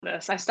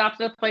this. I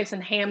stopped at a place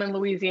in Hammond,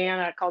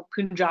 Louisiana called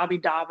Punjabi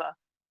Dhaba.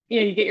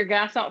 You get your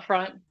gas out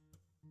front,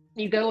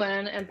 you go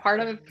in, and part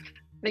of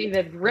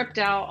they've ripped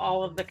out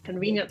all of the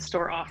convenience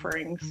store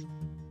offerings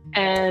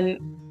and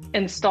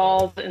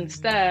installed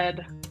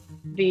instead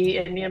the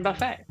Indian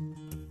buffet.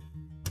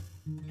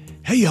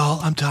 Hey y'all,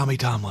 I'm Tommy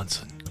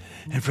Tomlinson,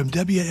 and from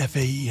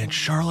WFAE in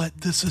Charlotte,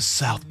 this is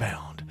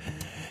SouthBound.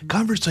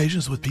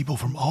 Conversations with people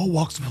from all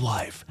walks of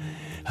life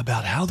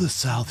about how the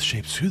South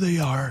shapes who they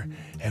are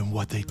and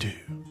what they do.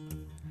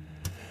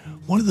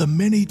 One of the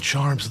many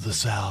charms of the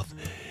South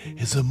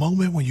is the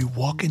moment when you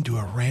walk into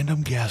a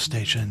random gas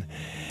station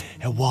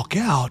and walk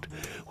out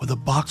with a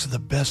box of the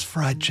best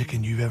fried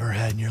chicken you've ever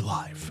had in your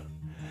life.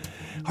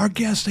 Our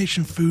gas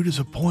station food is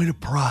a point of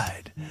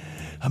pride,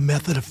 a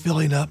method of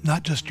filling up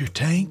not just your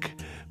tank,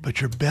 but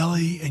your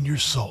belly and your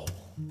soul.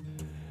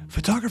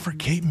 Photographer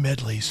Kate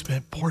Medley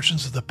spent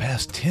portions of the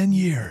past 10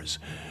 years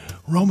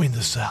roaming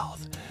the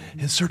South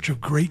in search of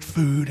great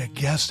food at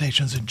gas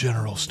stations and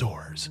general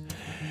stores.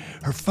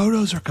 Her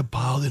photos are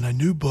compiled in a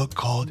new book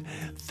called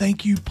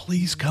Thank You,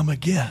 Please Come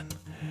Again,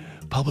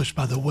 published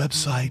by the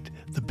website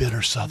The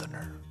Bitter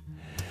Southerner.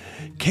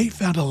 Kate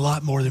found a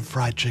lot more than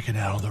fried chicken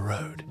out on the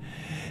road.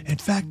 In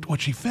fact, what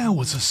she found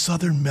was a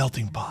Southern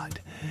melting pot,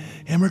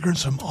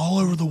 immigrants from all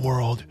over the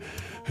world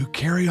who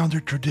carry on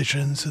their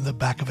traditions in the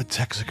back of a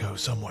Texaco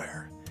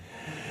somewhere.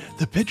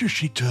 The pictures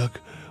she took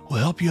will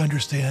help you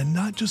understand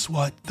not just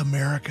what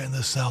America and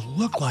the South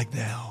look like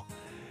now,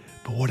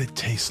 but what it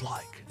tastes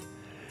like.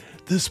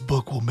 This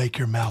book will make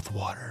your mouth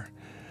water.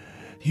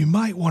 You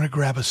might want to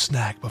grab a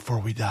snack before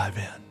we dive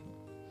in.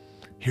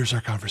 Here's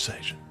our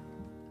conversation.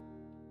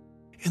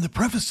 In the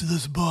preface to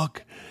this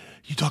book,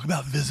 you talk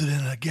about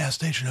visiting a gas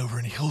station over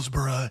in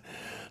Hillsborough,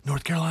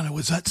 North Carolina.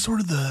 Was that sort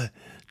of the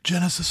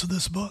genesis of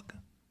this book?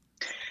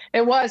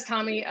 It was,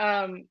 Tommy.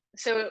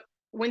 So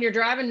when you're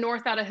driving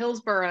north out of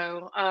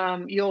Hillsborough,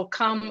 you'll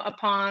come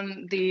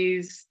upon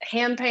these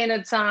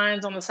hand-painted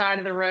signs on the side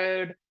of the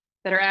road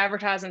that are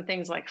advertising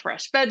things like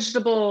fresh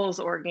vegetables,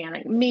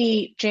 organic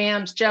meat,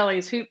 jams,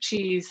 jellies, hoop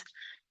cheese.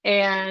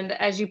 And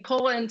as you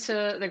pull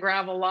into the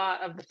gravel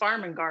lot of the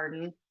farm and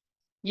garden,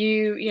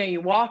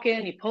 you walk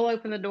in, you pull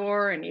open the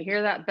door, and you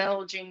hear that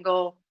bell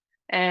jingle.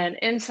 And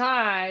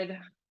inside,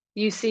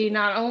 you see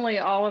not only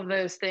all of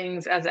those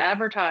things as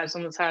advertised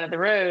on the side of the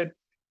road,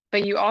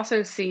 but you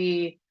also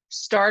see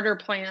starter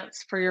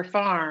plants for your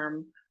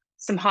farm,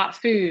 some hot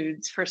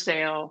foods for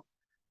sale.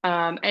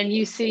 And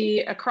you see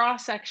a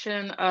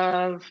cross-section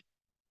of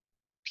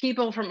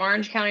people from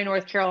Orange County,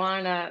 North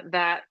Carolina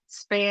that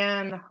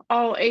span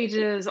all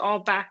ages, all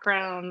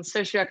backgrounds,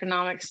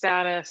 socioeconomic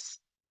status.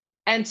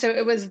 And so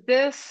it was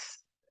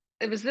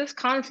this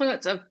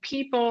confluence of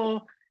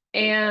people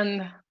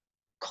and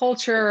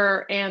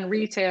culture and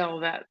retail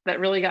that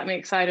really got me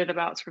excited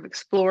about sort of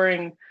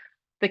exploring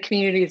the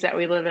communities that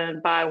we live in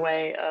by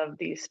way of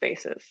these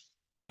spaces.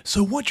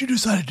 So once you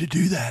decided to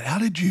do that, how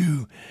did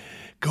you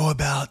go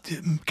about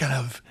kind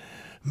of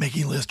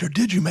making a list, or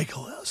did you make a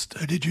list,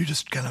 or did you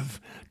just kind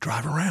of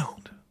drive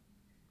around?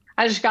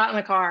 I just got in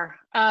the car.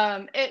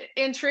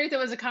 In truth, it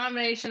was a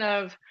combination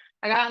of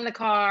I got in the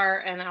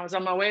car and I was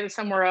on my way to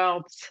somewhere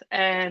else.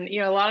 And,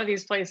 a lot of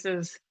these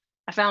places,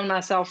 I found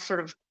myself sort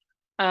of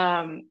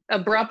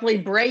abruptly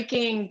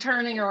braking,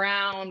 turning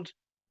around,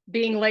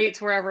 being late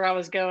to wherever I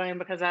was going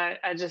because I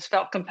just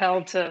felt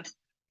compelled to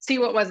see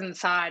what was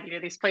inside.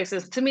 These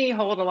places to me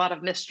hold a lot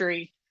of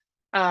mystery.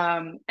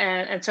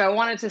 And so I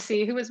wanted to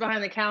see who was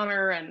behind the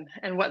counter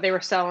and what they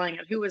were selling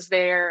and who was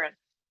there. And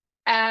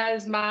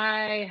as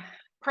my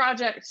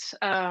project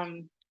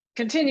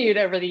continued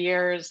over the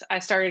years, I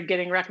started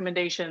getting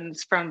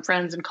recommendations from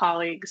friends and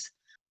colleagues.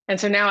 And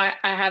so now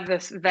I have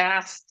this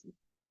vast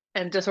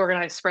and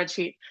disorganized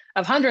spreadsheet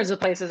of hundreds of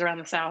places around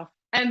the South.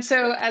 And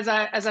so as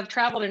I've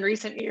traveled in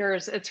recent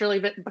years, it's really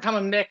become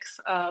a mix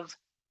of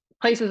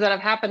places that I've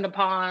happened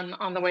upon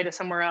on the way to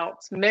somewhere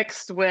else,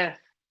 mixed with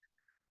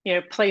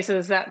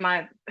places that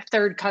my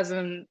third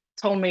cousin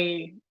told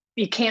me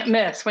you can't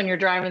miss when you're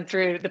driving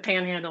through the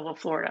panhandle of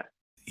Florida.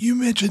 You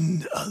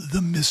mentioned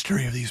the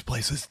mystery of these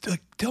places.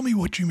 Tell me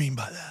what you mean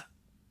by that.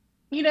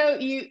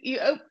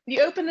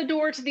 You open the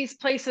door to these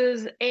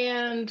places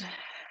and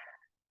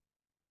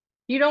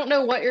you don't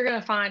know what you're going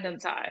to find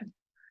inside.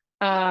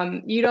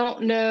 You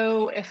don't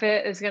know if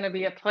it is going to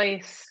be a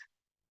place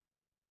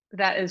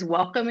that is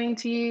welcoming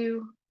to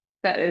you,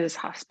 that is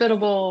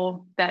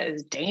hospitable, that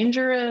is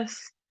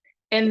dangerous.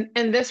 And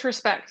in this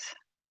respect,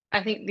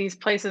 I think these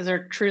places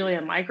are truly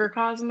a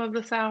microcosm of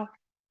the South.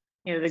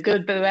 The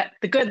good,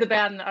 the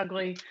bad, and the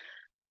ugly.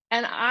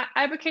 And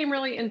I became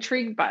really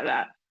intrigued by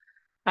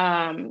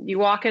that. You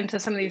walk into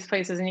some of these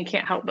places and you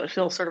can't help but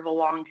feel sort of a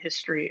long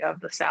history of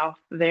the South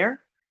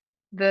there.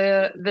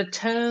 The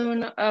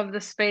tone of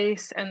the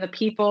space and the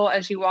people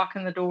as you walk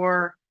in the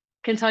door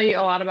can tell you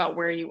a lot about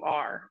where you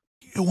are.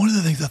 One of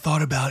the things I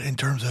thought about in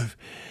terms of,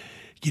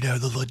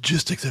 the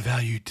logistics of how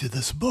you did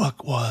this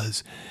book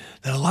was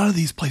that a lot of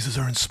these places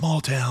are in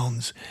small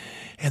towns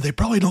and they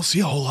probably don't see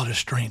a whole lot of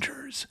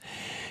strangers.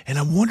 And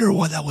I wonder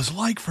what that was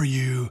like for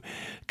you,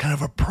 kind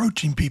of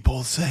approaching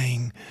people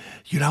saying,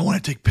 I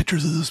want to take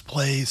pictures of this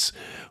place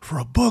for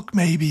a book,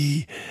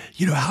 maybe.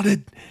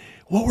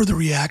 What were the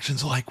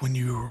reactions like when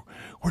you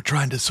were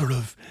trying to sort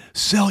of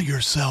sell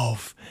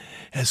yourself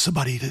as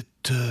somebody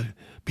to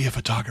be a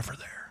photographer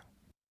there?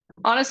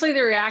 Honestly,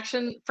 the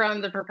reaction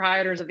from the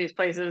proprietors of these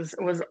places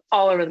was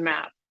all over the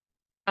map.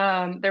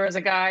 There was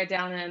a guy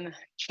down in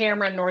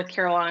Cameron, North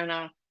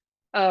Carolina,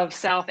 of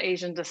South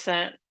Asian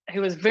descent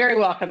who was very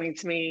welcoming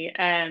to me.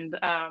 And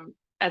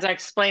as I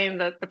explained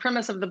the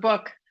premise of the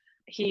book,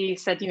 he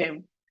said,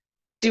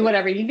 do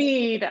whatever you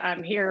need.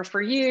 I'm here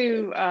for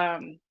you.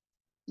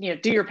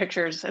 Do your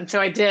pictures. And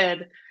so I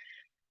did.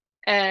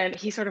 And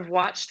he sort of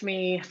watched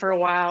me for a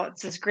while.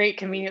 It's this great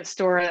convenience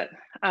store at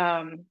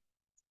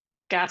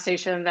gas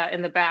station that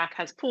in the back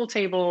has pool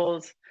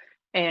tables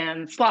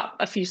and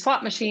a few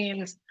slot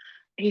machines.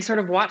 He sort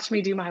of watched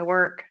me do my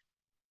work.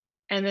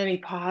 And then he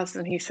paused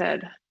and he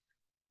said,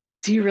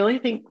 do you really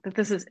think that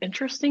this is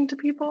interesting to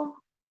people?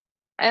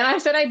 And I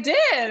said, I did.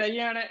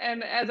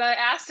 And as I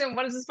asked him,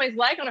 what is this place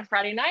like on a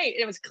Friday night?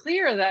 It was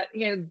clear that,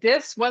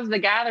 this was the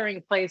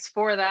gathering place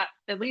for that,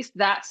 at least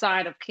that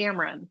side of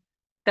Cameron,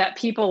 that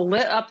people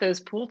lit up those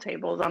pool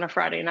tables on a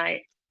Friday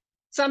night.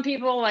 Some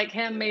people like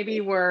him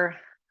maybe were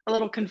a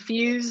little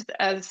confused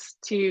as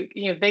to,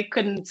 they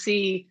couldn't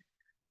see,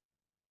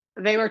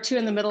 they were too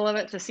in the middle of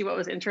it to see what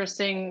was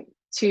interesting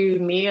to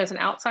me as an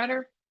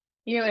outsider.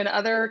 In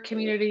other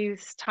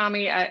communities,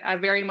 Tommy, I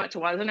very much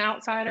was an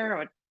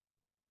outsider.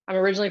 I'm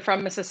originally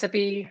from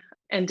Mississippi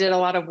and did a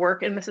lot of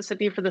work in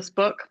Mississippi for this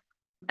book.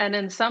 And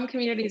in some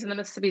communities in the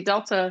Mississippi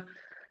Delta,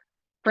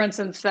 for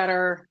instance, that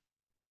are,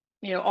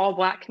 all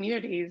Black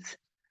communities,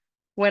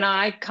 when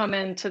I come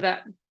into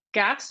that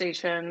gas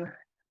station,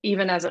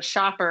 even as a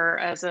shopper,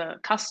 as a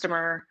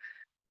customer,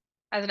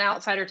 as an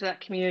outsider to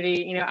that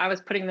community, I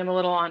was putting them a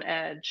little on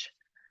edge.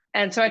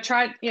 And so I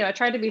tried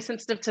to be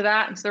sensitive to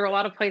that. And so there were a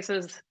lot of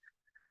places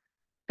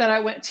that I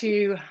went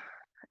to,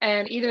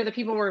 and either the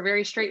people were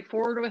very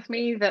straightforward with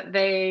me that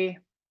they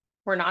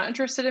were not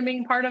interested in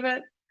being part of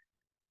it.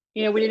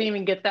 We didn't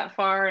even get that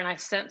far, and I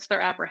sensed their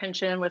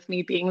apprehension with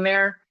me being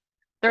there.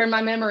 They're in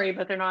my memory,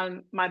 but they're not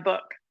in my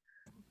book.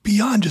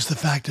 Beyond just the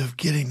fact of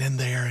getting in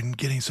there and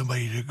getting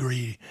somebody to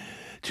agree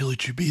to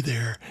let you be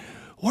there,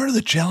 what are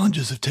the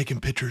challenges of taking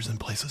pictures in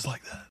places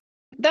like that?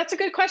 That's a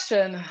good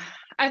question.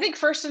 I think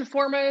first and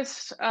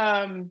foremost,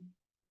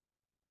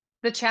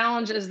 the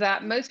challenge is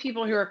that most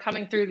people who are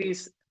coming through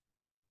these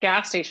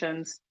gas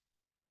stations,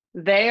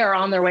 they are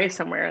on their way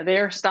somewhere.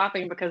 They're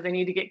stopping because they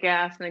need to get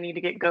gas and they need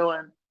to get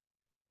going.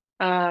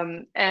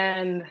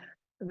 And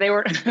they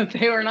were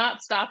they were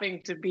not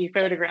stopping to be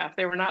photographed.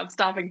 They were not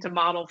stopping to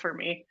model for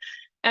me.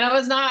 And I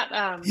was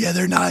not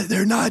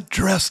they're not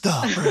dressed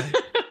up, right?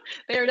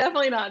 They were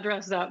definitely not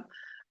dressed up.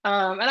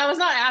 And I was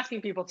not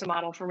asking people to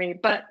model for me,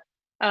 but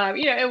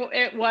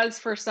it was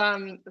for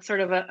some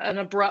sort of an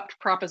abrupt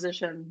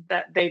proposition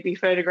that they be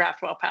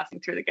photographed while passing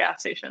through the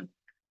gas station.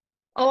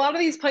 A lot of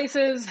these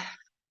places,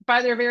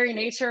 by their very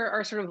nature,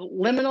 are sort of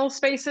liminal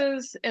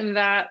spaces in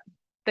that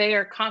they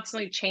are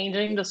constantly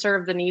changing to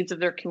serve the needs of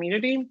their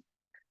community.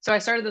 So I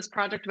started this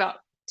project about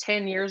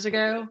 10 years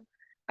ago,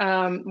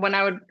 when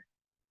I would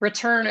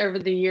return over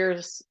the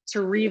years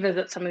to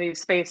revisit some of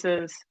these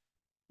spaces.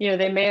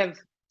 They may have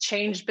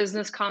changed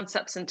business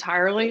concepts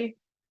entirely,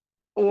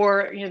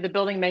 or the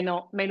building may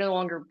no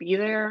longer be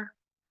there.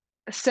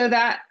 So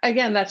that,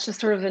 again, that's just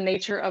sort of the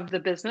nature of the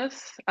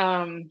business.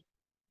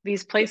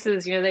 These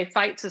places, they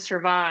fight to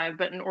survive,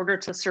 but in order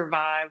to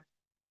survive,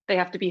 they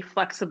have to be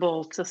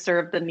flexible to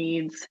serve the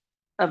needs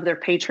of their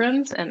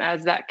patrons. And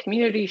as that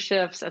community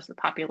shifts, as the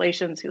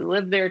populations who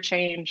live there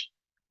change,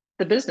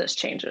 the business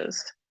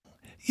changes.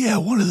 Yeah,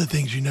 one of the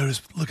things you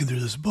notice looking through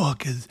this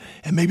book is,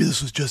 and maybe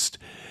this was just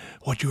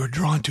what you were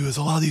drawn to, is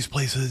a lot of these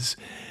places,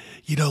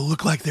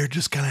 look like they're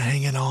just kind of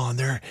hanging on.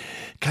 They're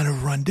kind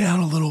of run down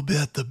a little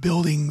bit. The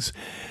buildings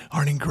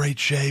aren't in great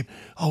shape.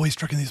 Always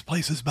struck in these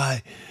places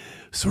by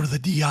sort of the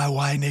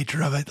DIY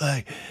nature of it.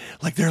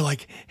 Like they're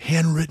like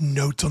handwritten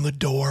notes on the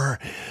door.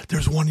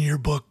 There's one in your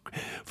book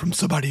from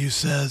somebody who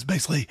says,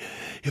 basically,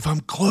 if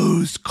I'm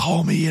closed,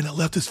 call me. And it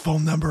left his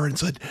phone number and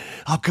said,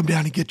 I'll come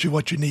down and get you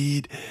what you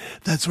need.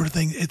 That sort of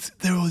thing.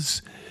 There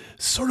was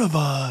sort of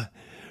a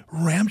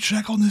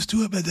ramshackleness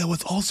to it, but that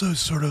was also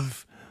sort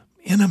of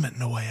intimate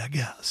in a way, I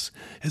guess.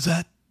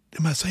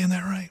 Am I saying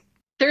that right?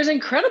 There's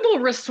incredible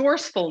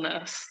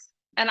resourcefulness.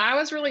 And I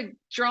was really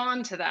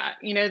drawn to that.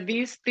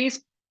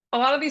 A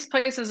lot of these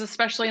places,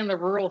 especially in the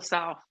rural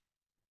South,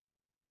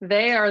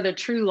 they are the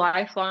true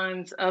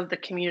lifelines of the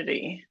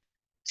community.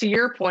 To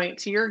your point,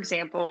 to your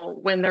example,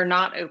 when they're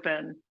not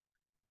open,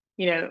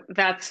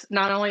 that's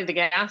not only the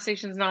gas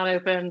station's not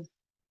open,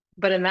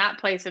 but in that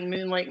place in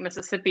Moon Lake,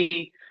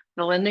 Mississippi,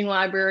 the lending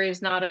library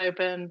is not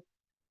open,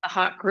 the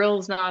hot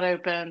grill's not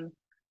open,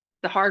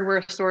 the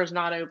hardware store is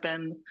not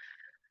open.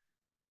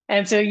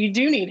 And so you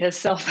do need his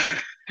cell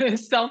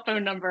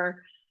phone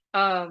number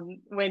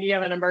when you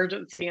have an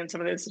emergency in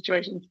some of those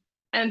situations.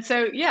 And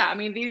so, yeah, I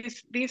mean,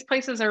 these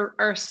places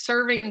are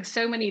serving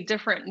so many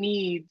different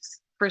needs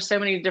for so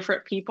many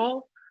different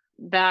people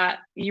that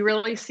you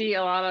really see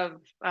a lot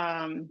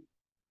of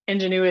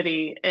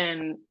ingenuity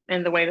in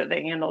the way that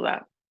they handle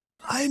that.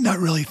 I had not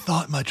really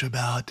thought much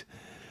about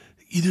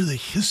either the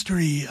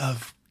history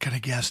of kind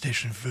of gas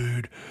station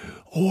food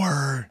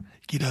or,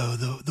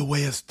 the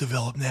way it's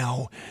developed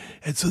now.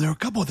 And so there are a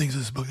couple of things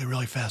in this book that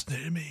really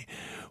fascinated me.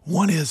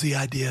 One is the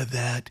idea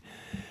that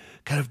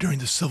kind of during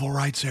the civil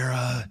rights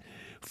era,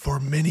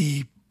 for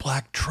many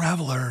black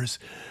travelers,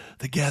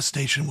 the gas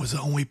station was the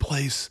only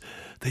place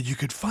that you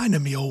could find a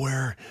meal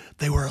where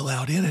they were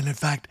allowed in. And in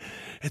fact,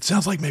 it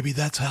sounds like maybe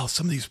that's how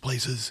some of these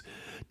places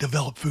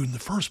developed food in the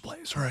first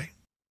place, right?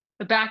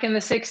 Back in the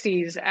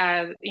 60s,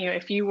 as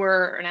if you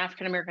were an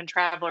African American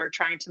traveler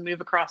trying to move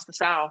across the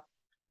South,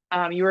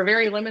 you were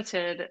very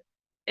limited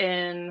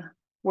in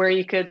where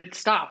you could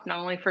stop, not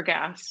only for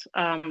gas,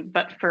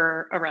 but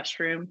for a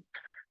restroom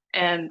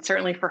and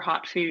certainly for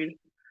hot food.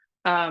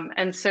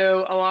 And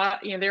so a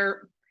lot,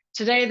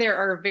 today there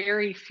are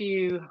very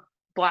few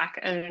Black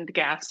owned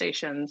gas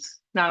stations,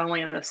 not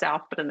only in the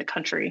South, but in the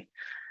country.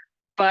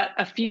 But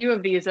a few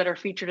of these that are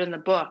featured in the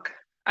book,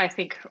 I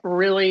think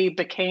really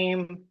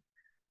became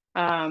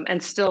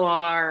and still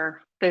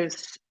are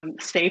those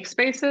safe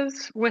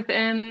spaces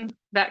within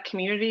that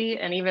community,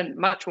 and even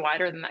much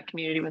wider than that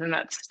community within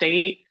that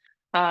state.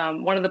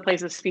 One of the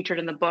places featured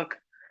in the book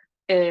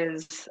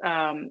is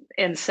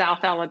in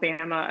South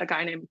Alabama. A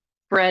guy named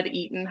Fred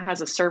Eaton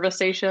has a service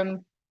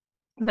station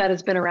that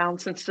has been around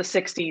since the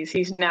 60s.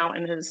 He's now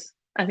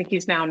I think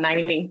he's now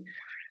 90,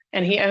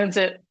 and he owns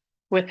it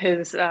with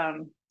his,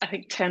 I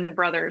think, 10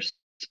 brothers.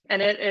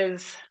 And it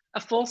is a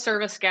full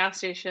service gas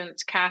station.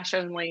 It's cash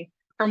only.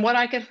 From what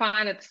I could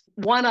find, it's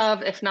one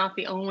of, if not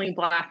the only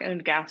Black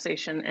owned gas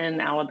station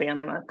in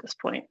Alabama at this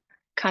point.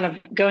 Kind of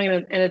going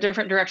in a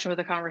different direction with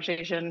the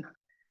conversation.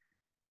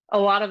 A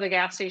lot of the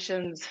gas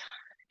stations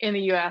in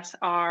the US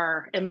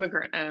are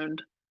immigrant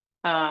owned.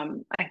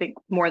 I think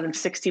more than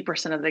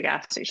 60% of the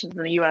gas stations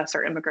in the US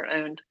are immigrant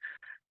owned.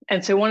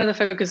 And so one of the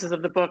focuses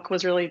of the book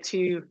was really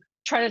to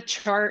try to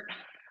chart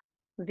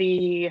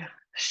the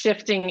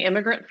shifting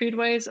immigrant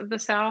foodways of the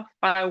South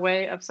by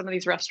way of some of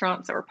these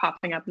restaurants that were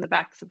popping up in the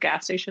backs of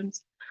gas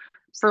stations.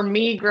 For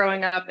me,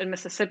 growing up in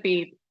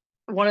Mississippi,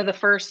 one of the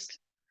first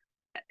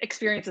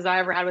experiences I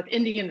ever had with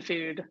Indian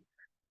food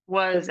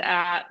was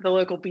at the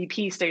local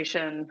BP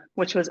station,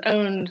 which was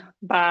owned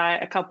by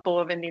a couple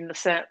of Indian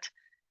descent.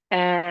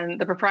 And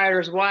the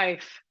proprietor's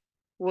wife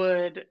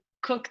would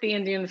cook the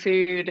Indian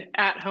food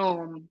at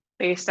home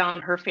based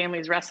on her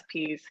family's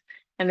recipes.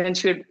 And then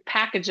she would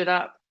package it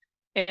up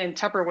in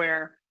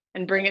Tupperware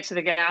and bring it to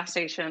the gas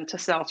station to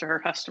sell to her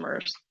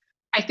customers.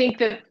 I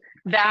think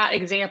that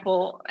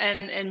example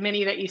and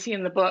many that you see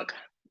in the book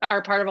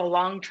are part of a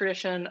long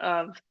tradition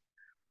of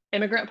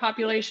immigrant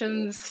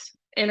populations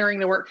entering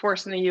the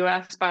workforce in the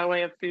US by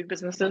way of food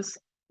businesses.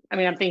 I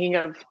mean, I'm thinking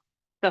of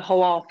the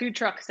halal food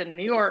trucks in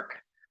New York,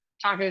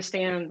 taco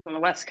stands on the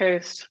West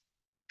Coast.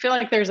 I feel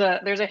like there's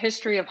a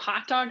history of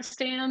hot dog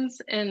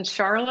stands in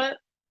Charlotte.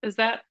 Is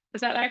that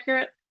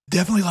accurate?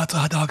 Definitely lots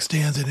of hot dog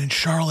stands, and in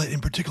Charlotte in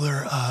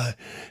particular,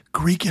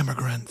 Greek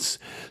immigrants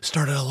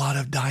started a lot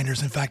of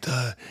diners. In fact,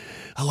 a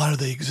lot of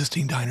the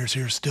existing diners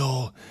here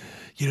still,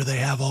 they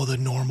have all the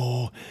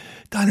normal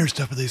diner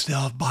stuff, but they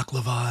still have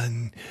baklava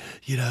and,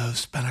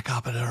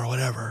 spanakopita or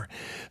whatever.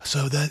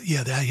 So that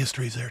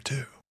history's there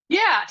too.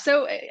 Yeah.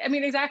 So, I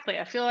mean, exactly.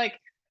 I feel like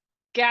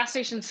gas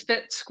stations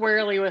fit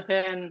squarely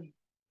within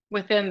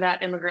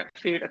that immigrant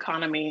food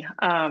economy.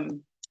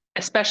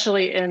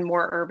 Especially in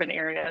more urban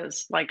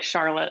areas like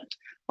Charlotte,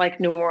 like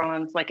New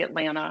Orleans, like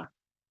Atlanta.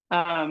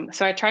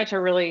 So I tried to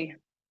really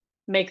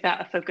make that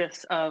a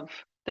focus of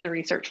the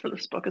research for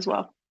this book as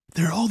well.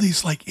 There are all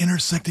these like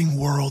intersecting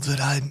worlds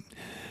that I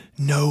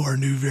know or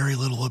knew very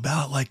little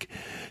about. Like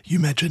you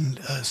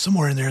mentioned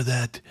somewhere in there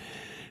that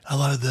a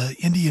lot of the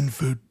Indian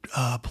food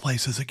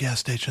places at gas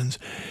stations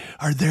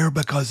are there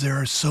because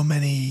there are so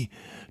many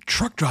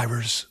truck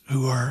drivers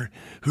who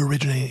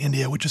originate in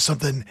India, which is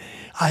something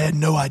I had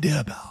no idea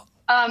about.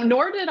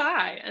 Nor did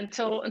I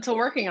until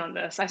working on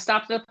this. I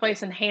stopped at a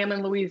place in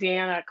Hammond,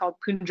 Louisiana called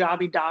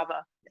Punjabi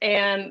Dhaba.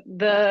 And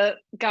the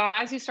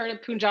guys who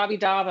started Punjabi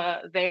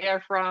Dhaba, they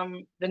are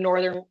from the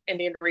northern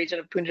Indian region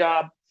of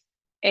Punjab.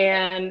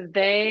 And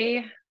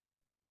they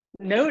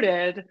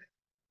noted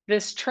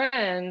this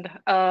trend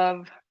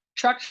of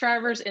truck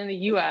drivers in the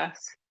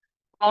US,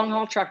 long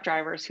haul truck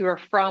drivers who are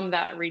from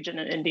that region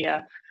in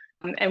India.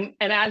 And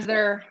as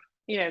they're,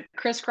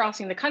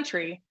 crisscrossing the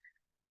country,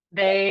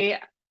 they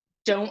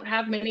don't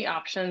have many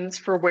options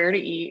for where to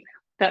eat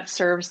that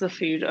serves the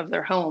food of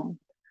their home.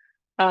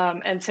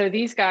 And so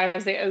these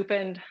guys, they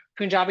opened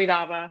Punjabi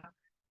Dhaba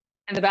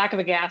in the back of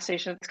a gas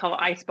station. It's called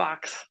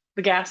Icebox.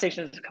 The gas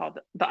station is called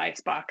the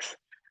Icebox.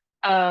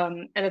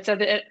 And it's at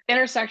the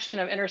intersection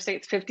of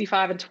Interstates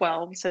 55 and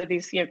 12. So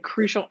these,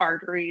 crucial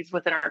arteries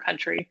within our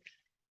country.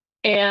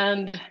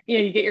 And,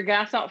 you get your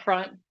gas out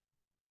front,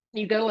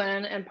 you go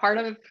in, and part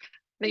of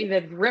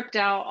they've ripped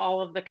out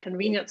all of the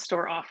convenience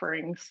store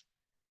offerings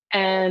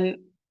and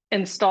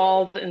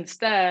installed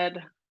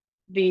instead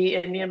the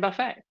Indian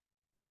buffet.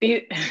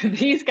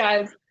 These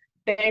guys,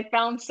 they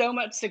found so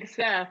much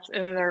success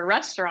in their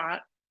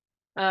restaurant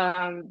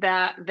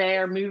that they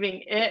are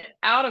moving it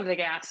out of the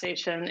gas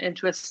station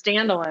into a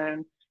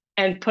standalone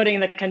and putting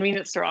the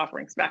convenience store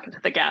offerings back into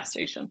the gas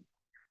station.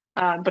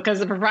 Because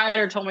the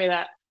proprietor told me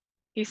that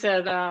he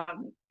said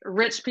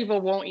rich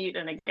people won't eat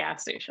in a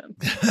gas station.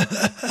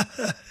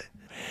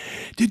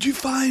 Did you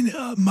find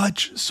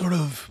much sort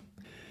of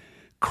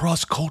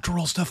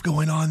cross-cultural stuff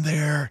going on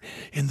there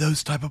in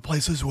those type of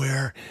places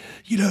where,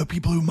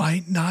 people who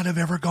might not have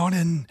ever gone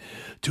in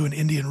to an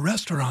Indian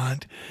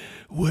restaurant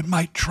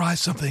might try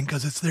something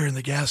because it's there in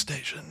the gas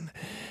station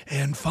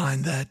and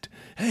find that,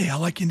 hey, I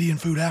like Indian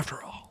food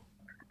after all?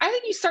 I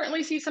think you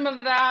certainly see some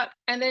of that.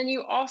 And then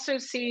you also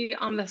see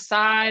on the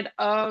side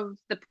of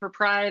the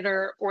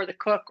proprietor or the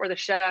cook or the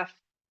chef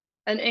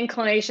an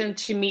inclination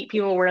to meet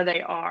people where they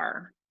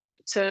are,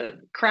 to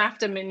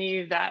craft a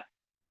menu that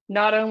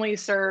not only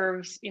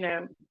serves,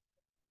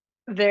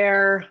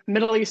 their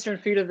Middle Eastern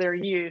food of their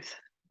youth,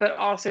 but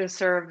also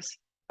serves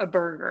a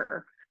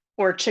burger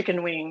or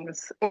chicken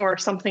wings or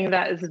something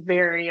that is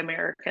very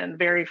American,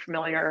 very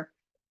familiar.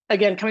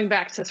 Again, coming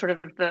back to sort of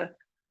the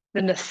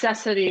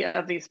necessity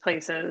of these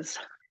places,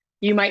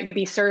 you might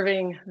be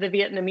serving the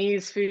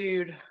Vietnamese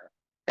food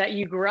that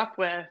you grew up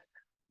with,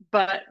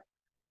 but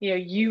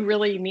you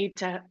really need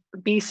to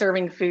be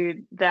serving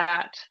food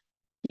that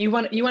you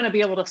want to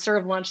be able to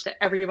serve lunch to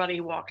everybody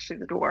who walks through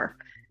the door.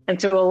 And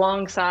so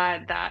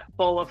alongside that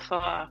bowl of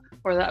pho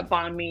or that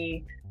banh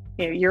mi,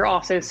 you're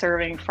also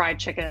serving fried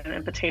chicken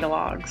and potato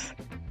logs.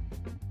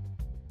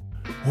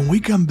 When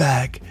we come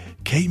back,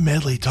 Kate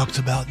Medley talks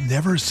about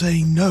never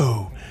saying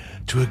no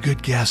to a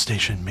good gas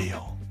station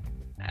meal.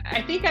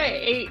 I think I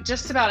ate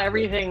just about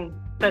everything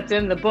that's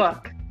in the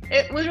book.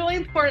 It was really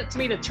important to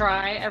me to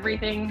try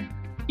everything.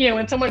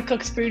 When someone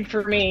cooks food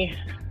for me,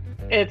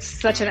 it's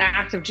such an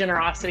act of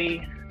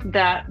generosity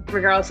that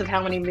regardless of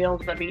how many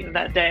meals I've eaten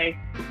that day,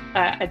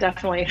 I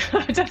definitely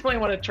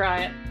want to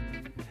try it.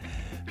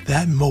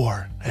 That and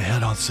more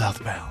ahead on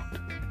Southbound.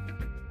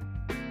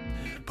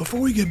 Before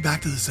we get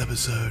back to this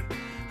episode,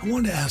 I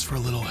wanted to ask for a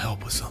little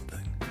help with something.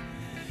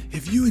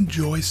 If you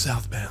enjoy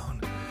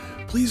Southbound,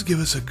 please give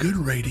us a good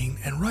rating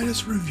and write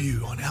us a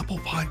review on Apple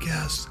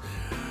Podcasts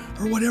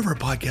or whatever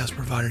podcast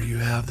provider you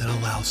have that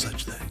allows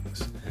such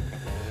things.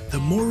 The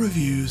more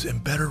reviews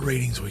and better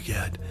ratings we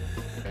get,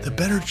 the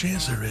better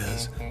chance there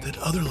is that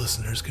other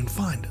listeners can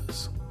find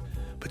us.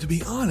 But to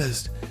be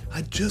honest,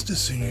 I'd just as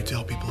soon you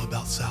tell people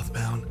about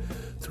Southbound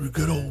through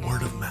good old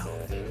word of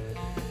mouth.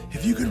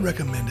 If you could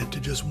recommend it to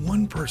just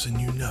one person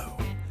you know,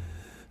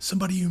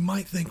 somebody you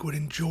might think would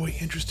enjoy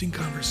interesting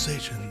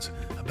conversations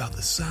about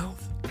the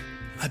South,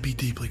 I'd be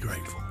deeply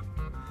grateful.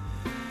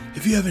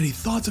 If you have any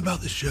thoughts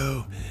about the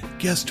show,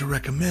 guests to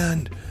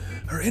recommend,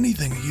 or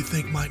anything that you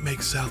think might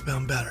make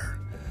Southbound better,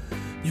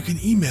 you can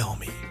email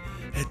me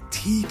at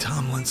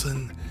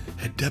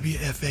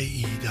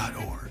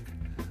ttomlinson@wfae.org.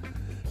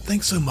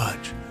 Thanks so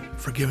much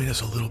for giving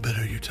us a little bit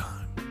of your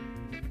time.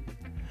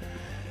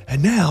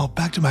 And now,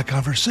 back to my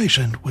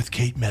conversation with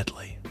Kate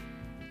Medley.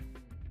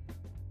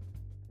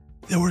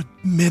 There were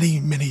many,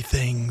 many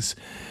things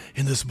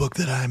in this book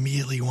that I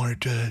immediately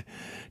wanted to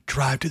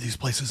drive to these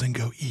places and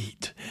go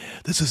eat.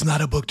 This is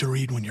not a book to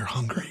read when you're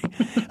hungry.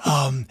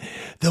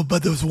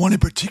 But there was one in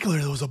particular,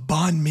 there was a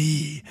banh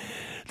mi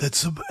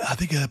that's, I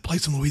think, a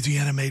place in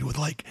Louisiana made with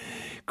like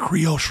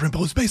Creole shrimp. It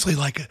was basically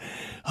like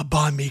a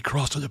banh mi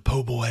crossed with a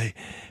po' boy.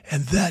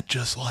 And that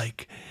just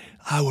like,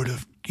 I would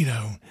have,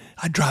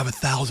 I'd drive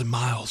 1,000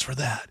 miles for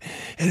that.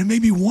 And it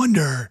made me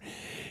wonder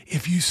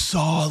if you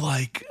saw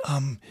like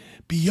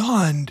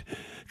beyond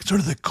sort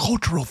of the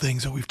cultural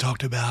things that we've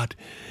talked about,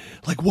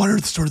 like what are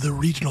sort of the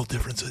regional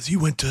differences? You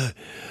went to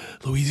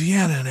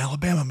Louisiana and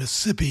Alabama,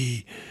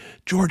 Mississippi,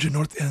 Georgia,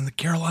 North, and the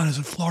Carolinas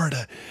and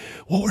Florida.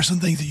 What were some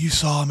things that you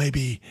saw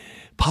maybe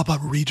pop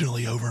up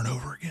regionally over and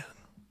over again?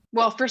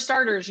 Well, for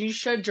starters, you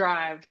should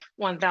drive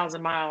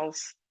 1,000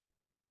 miles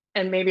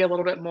and maybe a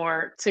little bit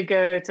more to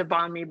go to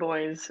Banh Mi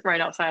Boys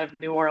right outside of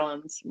New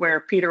Orleans, where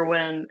Peter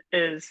Wynn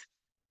is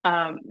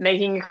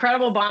making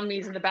incredible banh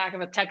mi's in the back of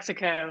a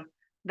Texaco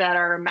that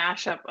are a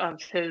mashup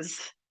of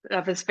his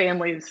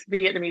family's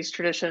Vietnamese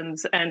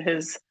traditions and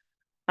his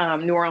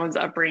New Orleans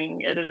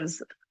upbringing. It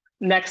is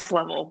next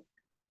level.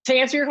 To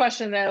answer your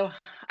question, though,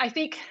 I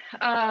think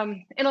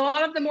in a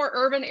lot of the more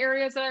urban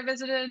areas that I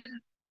visited,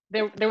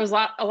 there was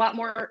a lot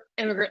more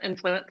immigrant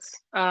influence,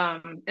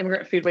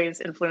 immigrant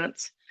foodways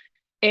influence.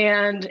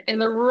 And in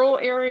the rural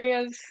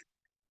areas,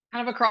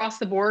 kind of across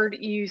the board,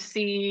 you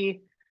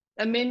see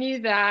a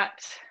menu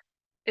that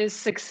is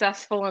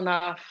successful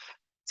enough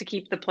to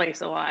keep the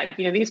place alive.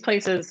 These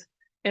places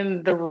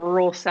in the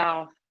rural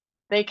South,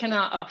 they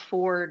cannot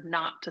afford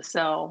not to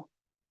sell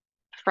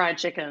fried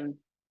chicken.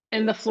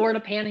 In the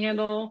Florida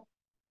Panhandle,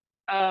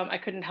 I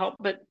couldn't help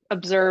but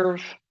observe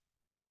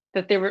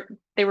that they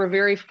were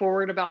very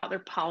forward about their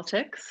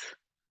politics.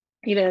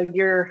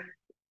 Your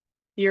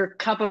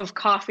cup of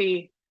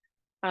coffee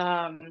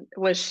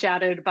was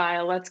shadowed by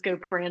a "Let's Go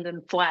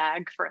Brandon"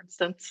 flag, for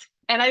instance.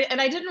 And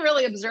I didn't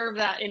really observe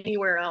that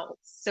anywhere else,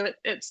 so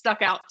it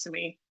stuck out to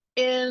me.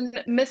 In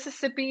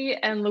Mississippi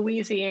and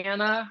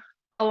Louisiana,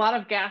 a lot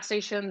of gas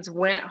stations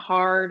went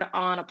hard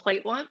on a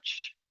plate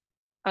lunch,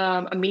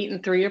 a meat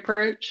and three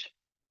approach.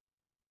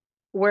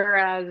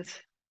 Whereas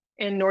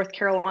in North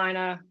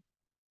Carolina,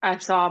 I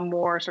saw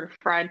more sort of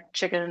fried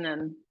chicken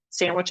and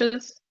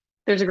sandwiches.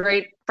 There's a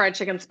great fried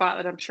chicken spot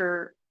that I'm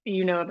sure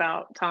you know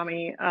about,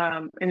 Tommy,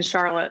 in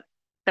Charlotte,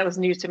 that was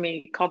news to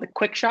me, called the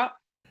Quick Shop.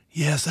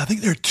 Yes, I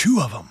think there are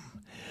two of them.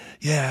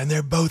 Yeah, and they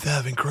both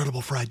have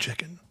incredible fried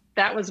chicken.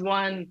 That was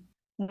one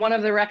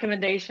of the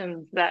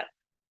recommendations that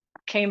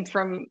came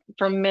from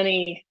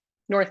many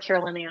North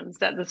Carolinians,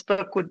 that this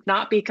book would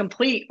not be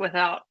complete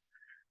without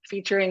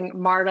featuring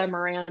Marta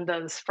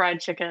Miranda's fried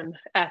chicken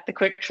at the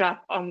Quick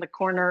Shop on the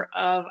corner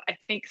of, I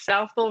think,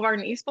 South Boulevard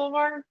and East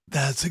Boulevard.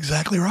 That's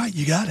exactly right.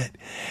 You got it.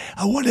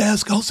 I wanted to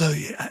ask also,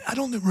 I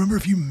don't remember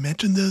if you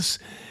mentioned this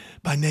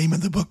by name in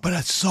the book, but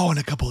I saw in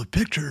a couple of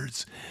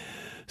pictures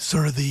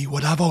sort of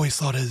what I've always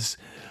thought is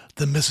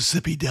the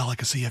Mississippi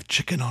delicacy of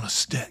chicken on a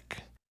stick.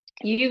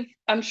 You've,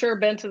 I'm sure,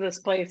 been to this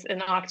place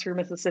in Oxford,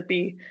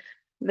 Mississippi,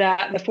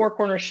 that the Four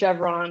Corners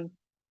Chevron,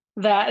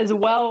 that is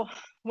well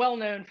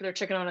known for their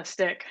chicken on a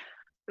stick.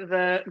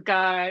 The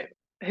guy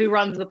who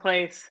runs the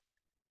place,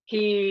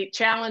 he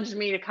challenged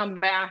me to come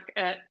back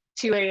at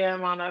 2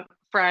 a.m. on a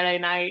Friday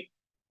night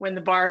when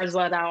the bar is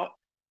let out.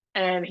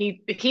 And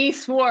he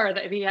swore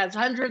that he has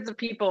hundreds of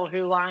people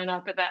who line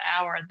up at that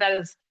hour. That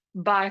is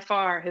by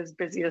far his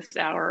busiest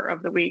hour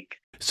of the week.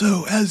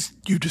 So as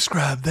you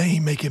described, they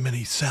ain't making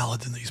many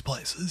salads in these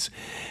places.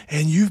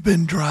 And you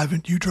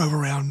drove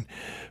around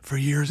for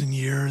years and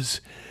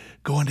years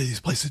going to these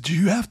places. Did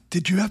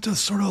you have to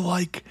sort of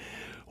like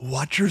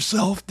watch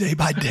yourself day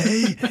by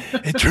day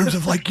in terms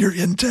of like your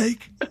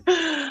intake? A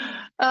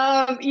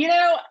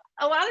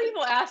lot of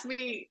people ask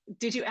me,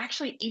 did you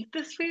actually eat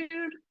this food?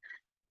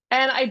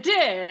 And I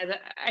did.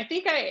 I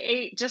think I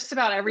ate just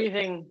about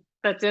everything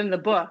that's in the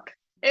book.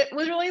 It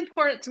was really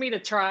important to me to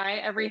try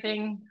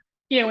everything.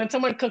 When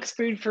someone cooks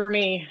food for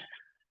me,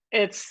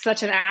 it's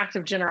such an act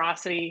of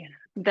generosity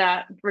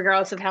that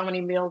regardless of how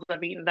many meals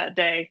I've eaten that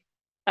day,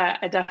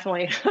 I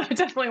definitely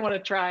want to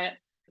try it.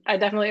 I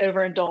definitely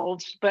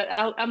overindulged, but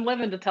I'm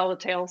living to tell the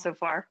tale so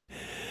far.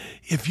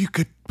 If you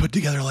could put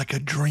together like a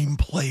dream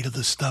plate of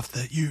the stuff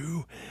that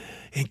you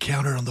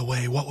encountered on the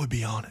way, what would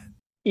be on it?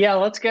 Yeah,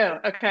 let's go.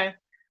 Okay.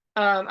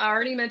 I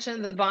already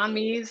mentioned the banh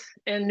mi's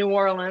in New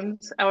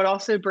Orleans. I would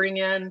also bring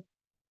in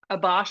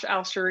Abash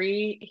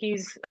al-Shari.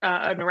 He's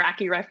an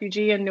Iraqi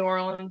refugee in New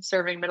Orleans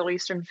serving Middle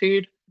Eastern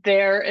food.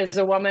 There is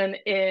a woman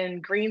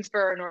in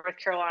Greensboro, North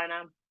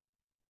Carolina.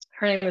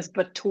 Her name is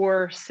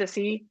Batour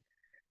Sissi.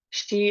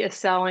 She is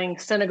selling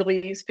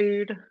Senegalese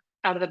food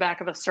out of the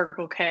back of a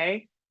Circle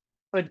K.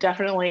 Would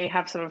definitely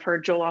have some of her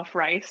jollof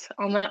rice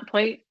on that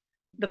plate.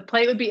 The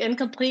plate would be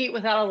incomplete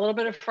without a little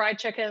bit of fried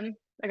chicken,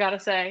 I gotta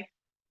say.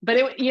 But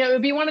it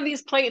would be one of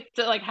these plates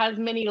that like has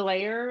many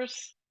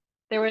layers.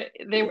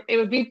 It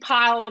would be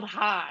piled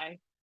high.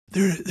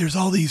 There's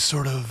all these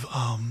sort of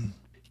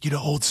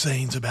old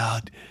sayings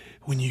about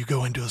when you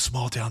go into a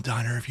small town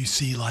diner, if you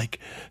see like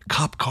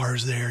cop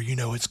cars there, you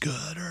know it's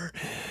good. Or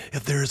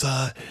if there's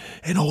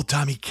an old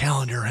timey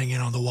calendar hanging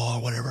on the wall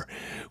or whatever.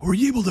 Were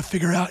you able to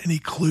figure out any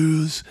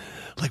clues,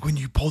 like when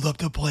you pulled up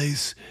to a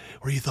place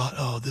where you thought,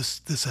 oh,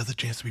 this has a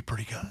chance to be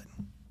pretty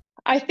good?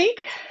 I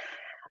think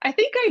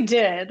I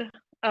did,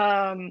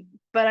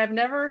 but I've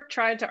never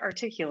tried to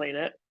articulate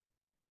it.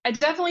 I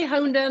definitely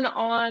honed in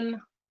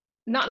on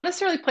not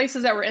necessarily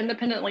places that were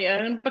independently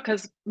owned,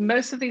 because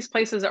most of these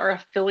places are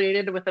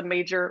affiliated with a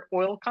major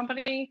oil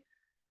company.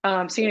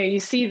 So, you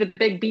see the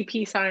big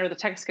BP sign or the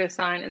Texaco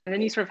sign, and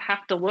then you sort of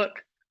have to look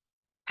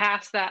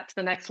past that to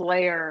the next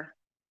layer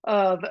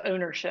of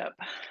ownership.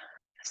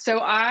 So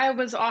I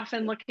was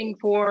often looking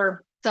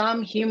for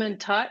some human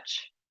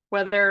touch,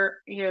 whether,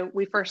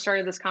 we first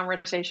started this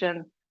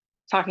conversation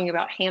talking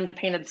about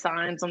hand-painted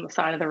signs on the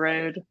side of the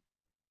road.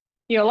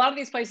 A lot of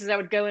these places I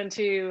would go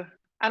into,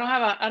 I don't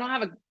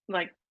have a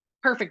like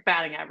perfect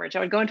batting average. I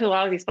would go into a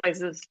lot of these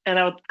places and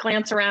I would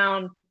glance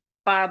around,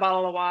 buy a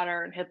bottle of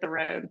water and hit the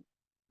road.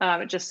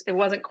 It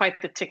wasn't quite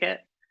the ticket.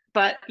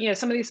 But,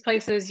 some of these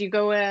places you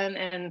go in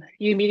and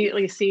you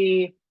immediately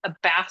see a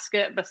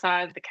basket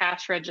beside the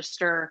cash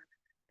register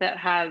that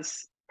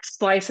has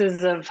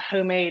slices of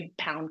homemade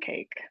pound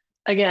cake.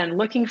 Again,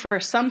 looking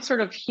for some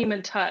sort of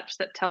human touch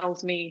that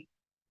tells me,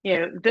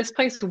 this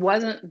place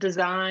wasn't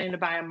designed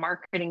by a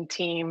marketing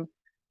team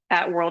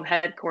at world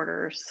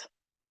headquarters.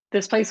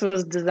 This place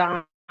was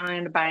designed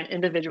by an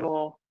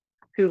individual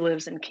who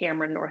lives in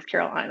Cameron, North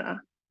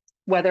Carolina.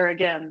 Whether,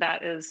 again,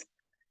 that is,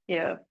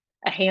 a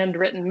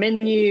handwritten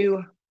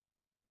menu,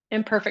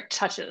 imperfect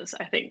touches,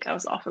 I think I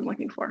was often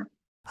looking for.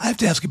 I have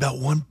to ask about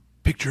one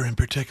picture in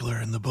particular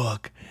in the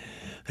book.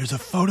 There's a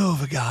photo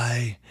of a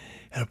guy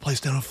at a place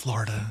down in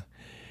Florida,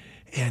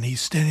 and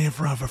he's standing in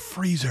front of a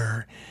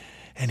freezer,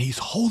 and he's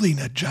holding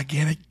a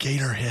gigantic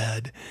gator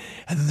head,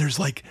 and then there's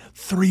like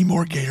 3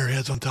 more gator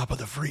heads on top of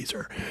the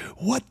freezer.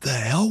 What the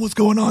hell was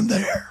going on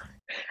there?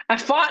 I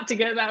fought to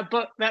get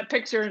that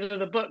picture into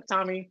the book,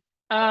 Tommy.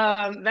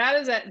 That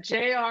is at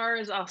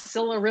JR's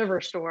Osceola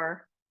River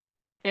store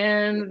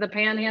in the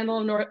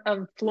Panhandle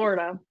of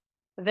Florida.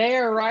 They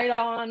are right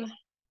on,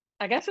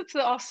 I guess it's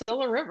the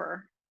Osceola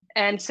River.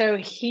 And so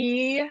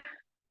he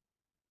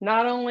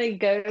not only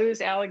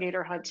goes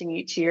alligator hunting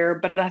each year,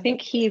 but I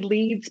think he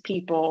leads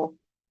people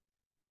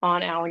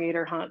on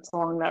alligator hunts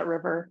along that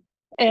river.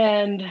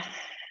 And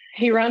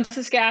he runs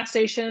this gas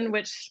station,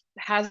 which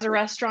has a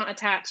restaurant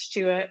attached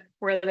to it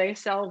where they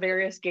sell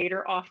various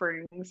gator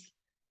offerings.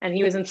 And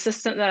he was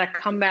insistent that I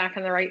come back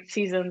in the right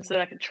season so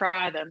that I could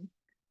try them.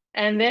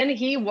 And then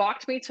he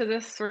walked me to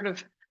this sort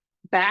of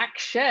back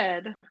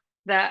shed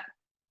that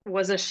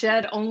was a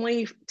shed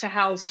only to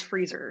house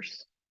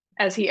freezers.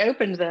 As he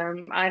opened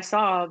them, I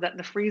saw that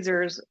the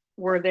freezers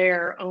were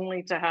there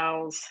only to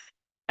house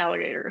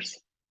alligators.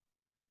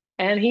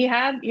 And he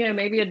had,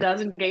 maybe a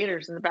dozen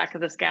gators in the back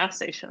of this gas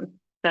station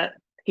that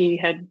he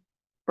had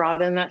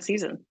brought in that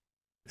season.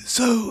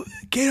 So,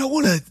 Kate, I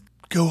want to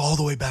go all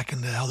the way back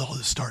into how all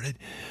this started.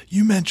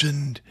 You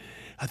mentioned,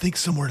 I think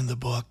somewhere in the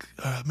book,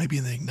 maybe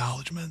in the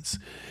acknowledgments,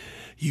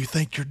 you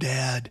thanked your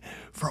dad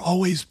for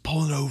always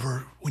pulling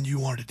over when you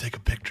wanted to take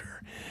a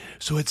picture.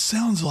 So it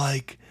sounds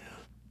like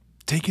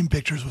taking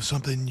pictures was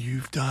something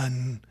you've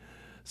done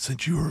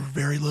since you were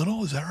very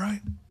little. Is that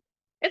right?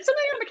 It's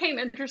something I became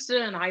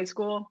interested in high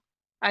school.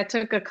 I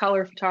took a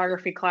color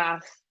photography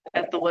class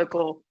at the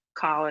local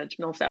college,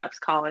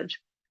 Millsaps College.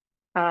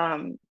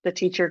 The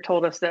teacher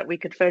told us that we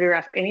could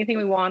photograph anything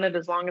we wanted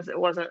as long as it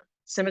wasn't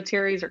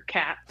cemeteries or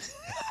cats.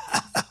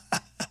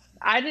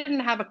 I didn't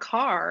have a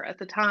car at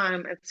the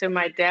time, and so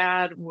my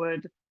dad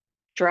would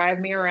drive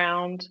me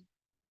around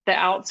the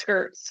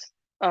outskirts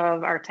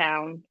of our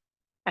town.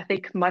 I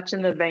think much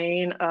in the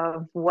vein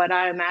of what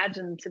I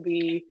imagined to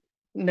be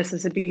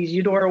Mississippi's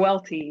Eudora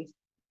Welty.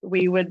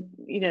 We would,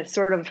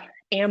 sort of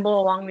amble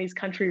along these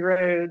country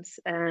roads,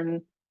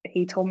 and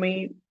he told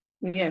me,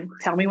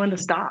 tell me when to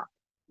stop.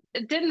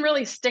 It didn't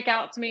really stick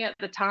out to me at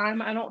the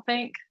time, I don't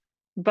think,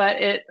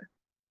 but it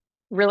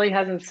really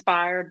has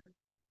inspired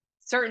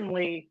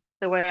certainly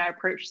the way I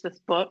approach this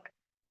book.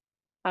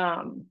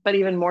 But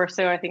even more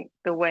so, I think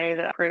the way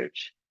that I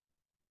approach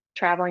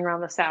traveling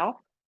around the South.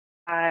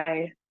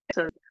 I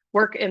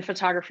work in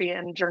photography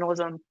and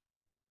journalism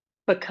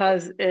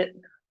because it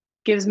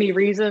gives me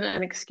reason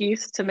and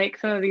excuse to make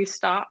some of these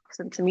stops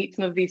and to meet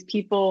some of these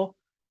people,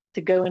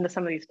 to go into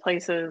some of these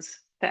places,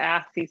 to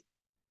ask these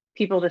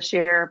people to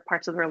share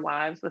parts of their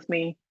lives with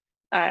me.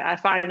 I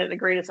find it the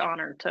greatest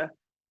honor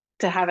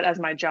to have it as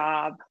my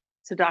job,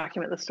 to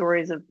document the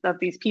stories of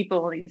these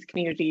people, these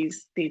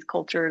communities, these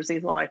cultures,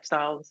 these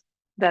lifestyles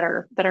that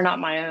are not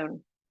my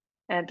own,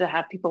 and to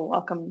have people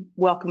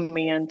welcome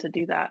me in to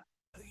do that.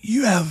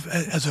 You have,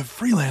 as a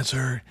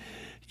freelancer,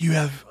 you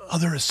have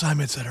other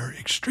assignments that are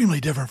extremely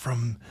different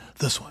from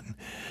this one.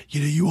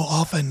 You will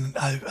often,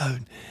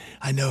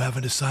 I know, have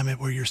an assignment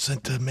where you're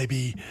sent to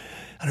maybe,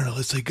 I don't know,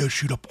 let's say go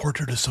shoot a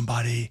portrait of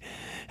somebody.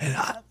 And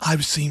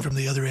I've seen from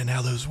the other end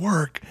how those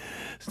work.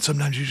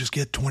 Sometimes you just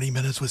get 20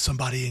 minutes with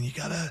somebody and you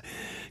gotta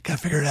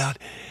figure it out.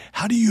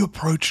 How do you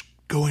approach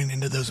going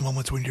into those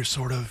moments when you're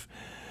sort of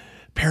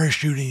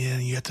parachuting in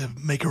and you have to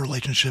make a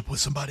relationship with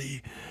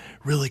somebody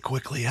really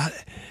quickly?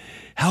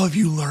 How have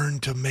you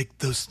learned to make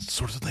those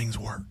sorts of things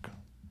work?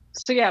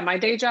 So yeah, my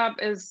day job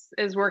is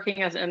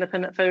working as an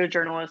independent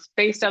photojournalist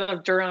based out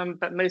of Durham,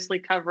 but mostly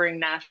covering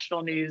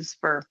national news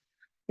for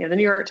the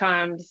New York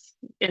Times,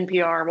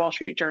 NPR, Wall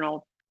Street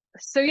Journal.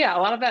 So yeah, a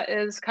lot of that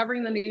is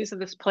covering the news of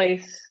this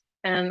place,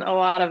 and a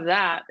lot of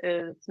that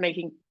is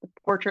making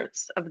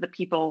portraits of the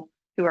people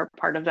who are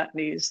part of that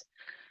news.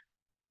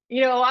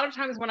 A lot of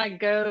times when I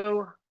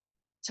go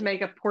to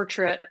make a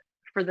portrait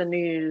for the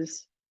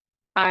news,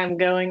 I'm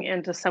going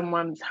into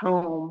someone's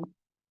home.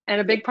 And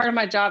a big part of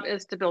my job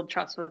is to build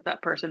trust with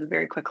that person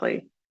very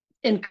quickly.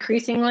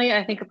 Increasingly,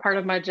 I think a part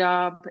of my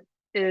job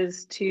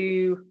is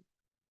to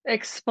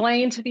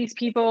explain to these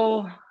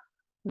people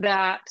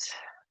that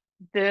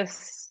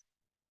this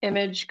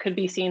image could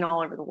be seen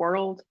all over the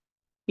world.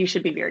 You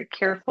should be very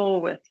careful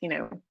with,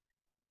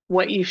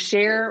 what you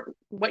share,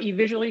 what you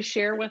visually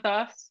share with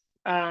us.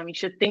 You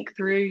should think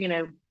through,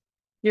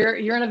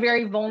 you're in a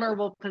very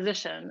vulnerable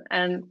position.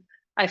 And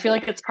I feel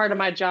like it's part of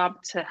my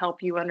job to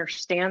help you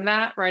understand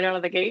that right out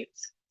of the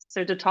gates.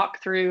 So to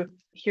talk through,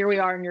 here we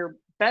are in your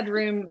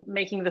bedroom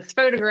making this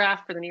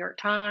photograph for the New York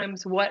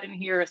Times. What in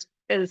here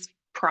is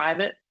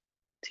private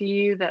to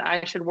you that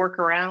I should work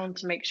around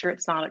to make sure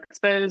it's not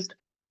exposed?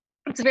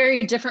 It's a very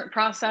different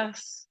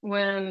process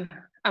when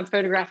I'm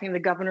photographing the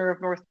governor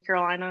of North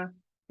Carolina,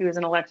 who is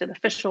an elected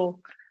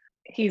official.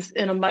 He's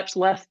in a much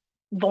less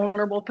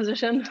vulnerable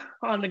position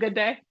on a good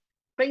day.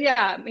 But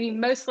yeah, I mean,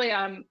 mostly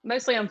I'm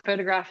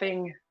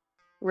photographing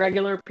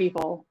regular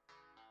people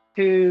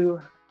who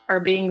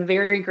are being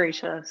very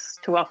gracious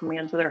to welcome me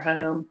into their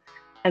home.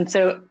 And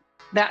so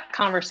that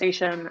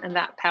conversation and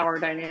that power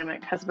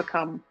dynamic has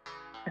become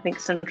I think,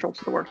 central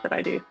to the work that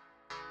I do.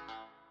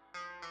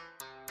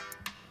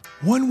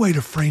 One way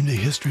to frame the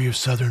history of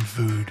Southern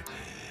food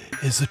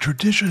is the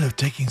tradition of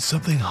taking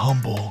something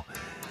humble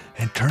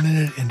and turning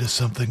it into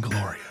something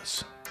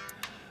glorious.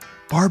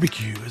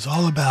 Barbecue is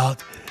all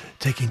about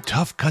taking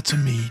tough cuts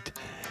of meat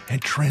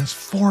and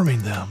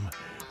transforming them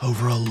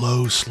over a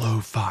low, slow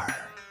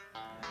fire.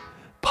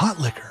 Pot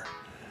liquor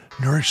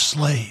nourished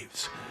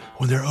slaves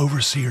when their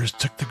overseers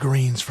took the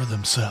greens for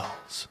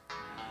themselves.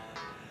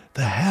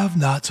 The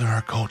have-nots in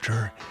our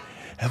culture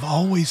have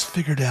always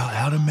figured out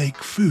how to make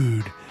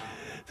food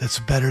that's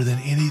better than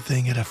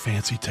anything at a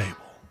fancy table.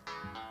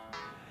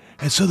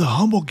 And so the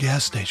humble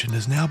gas station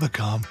has now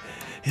become,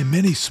 in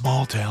many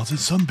small towns and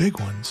some big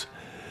ones,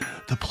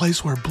 the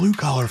place where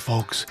blue-collar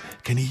folks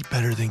can eat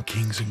better than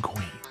kings and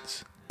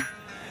queens.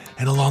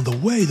 And along the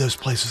way, those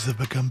places have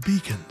become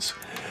beacons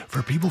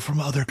for people from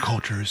other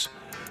cultures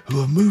who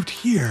have moved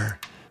here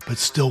but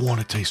still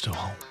want a taste of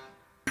home.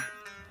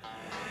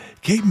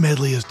 Kate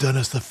Medley has done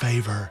us the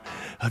favor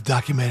of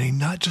documenting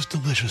not just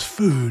delicious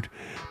food,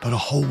 but a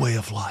whole way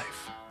of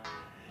life.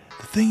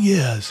 The thing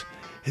is,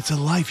 it's a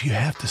life you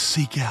have to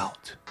seek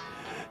out.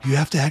 You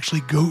have to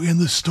actually go in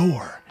the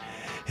store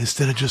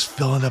instead of just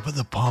filling up at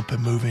the pump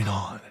and moving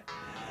on.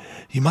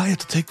 You might have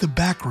to take the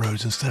back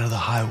roads instead of the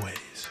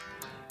highways.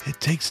 It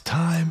takes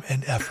time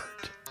and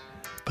effort,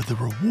 but the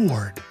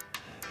reward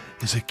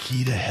is a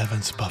key to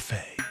heaven's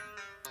buffet.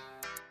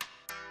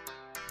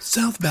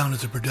 SouthBound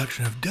is a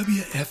production of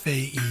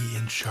WFAE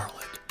in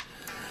Charlotte.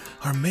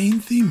 Our main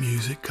theme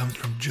music comes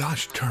from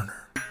Josh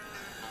Turner.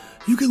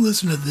 You can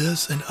listen to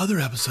this and other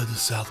episodes of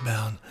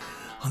SouthBound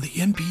on the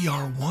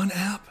NPR One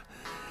app,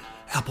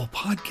 Apple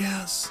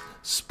Podcasts,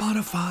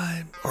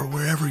 Spotify, or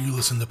wherever you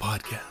listen to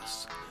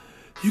podcasts.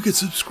 You can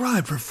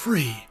subscribe for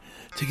free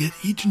to get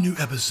each new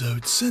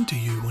episode sent to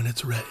you when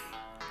it's ready.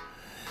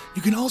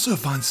 You can also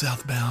find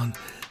SouthBound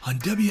on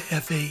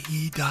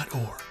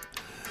WFAE.org,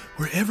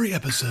 where every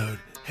episode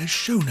has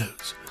show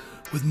notes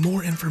with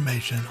more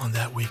information on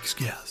that week's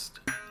guest.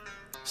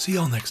 See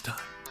y'all next time.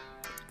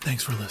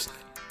 Thanks for listening.